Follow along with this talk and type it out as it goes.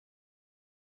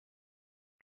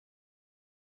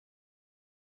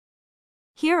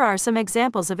Here are some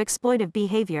examples of exploitive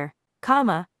behavior.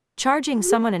 Charging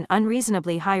someone an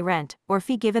unreasonably high rent or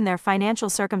fee given their financial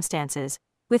circumstances,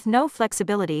 with no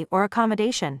flexibility or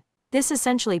accommodation. This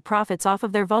essentially profits off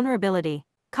of their vulnerability.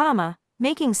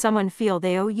 Making someone feel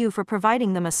they owe you for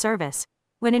providing them a service,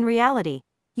 when in reality,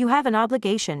 you have an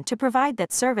obligation to provide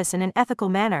that service in an ethical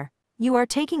manner. You are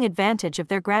taking advantage of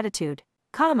their gratitude.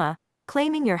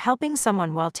 Claiming you're helping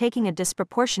someone while taking a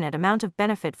disproportionate amount of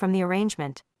benefit from the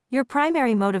arrangement. Your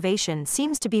primary motivation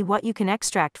seems to be what you can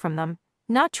extract from them,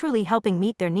 not truly helping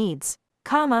meet their needs.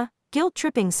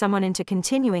 Guilt-tripping someone into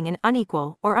continuing an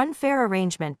unequal or unfair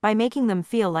arrangement by making them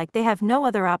feel like they have no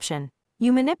other option.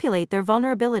 You manipulate their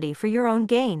vulnerability for your own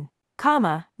gain.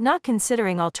 Not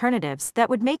considering alternatives that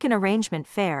would make an arrangement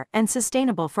fair and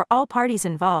sustainable for all parties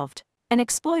involved. An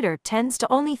exploiter tends to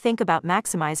only think about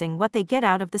maximizing what they get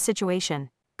out of the situation.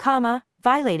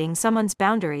 Violating someone's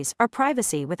boundaries or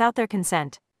privacy without their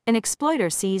consent. An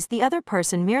exploiter sees the other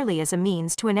person merely as a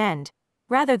means to an end,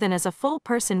 rather than as a full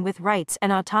person with rights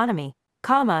and autonomy.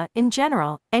 In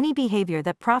general, any behavior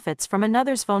that profits from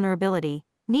another's vulnerability,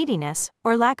 neediness,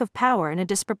 or lack of power in a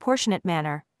disproportionate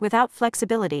manner, without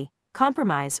flexibility,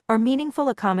 compromise, or meaningful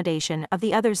accommodation of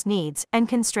the other's needs and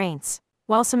constraints.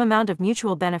 While some amount of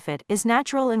mutual benefit is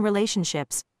natural in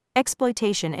relationships,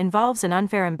 exploitation involves an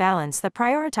unfair imbalance that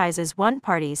prioritizes one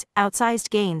party's outsized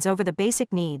gains over the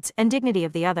basic needs and dignity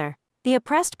of the other. The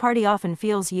oppressed party often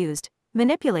feels used,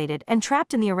 manipulated, and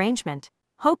trapped in the arrangement.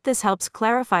 Hope this helps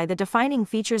clarify the defining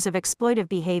features of exploitive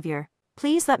behavior.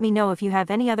 Please let me know if you have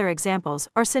any other examples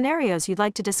or scenarios you'd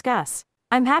like to discuss.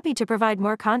 I'm happy to provide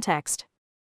more context.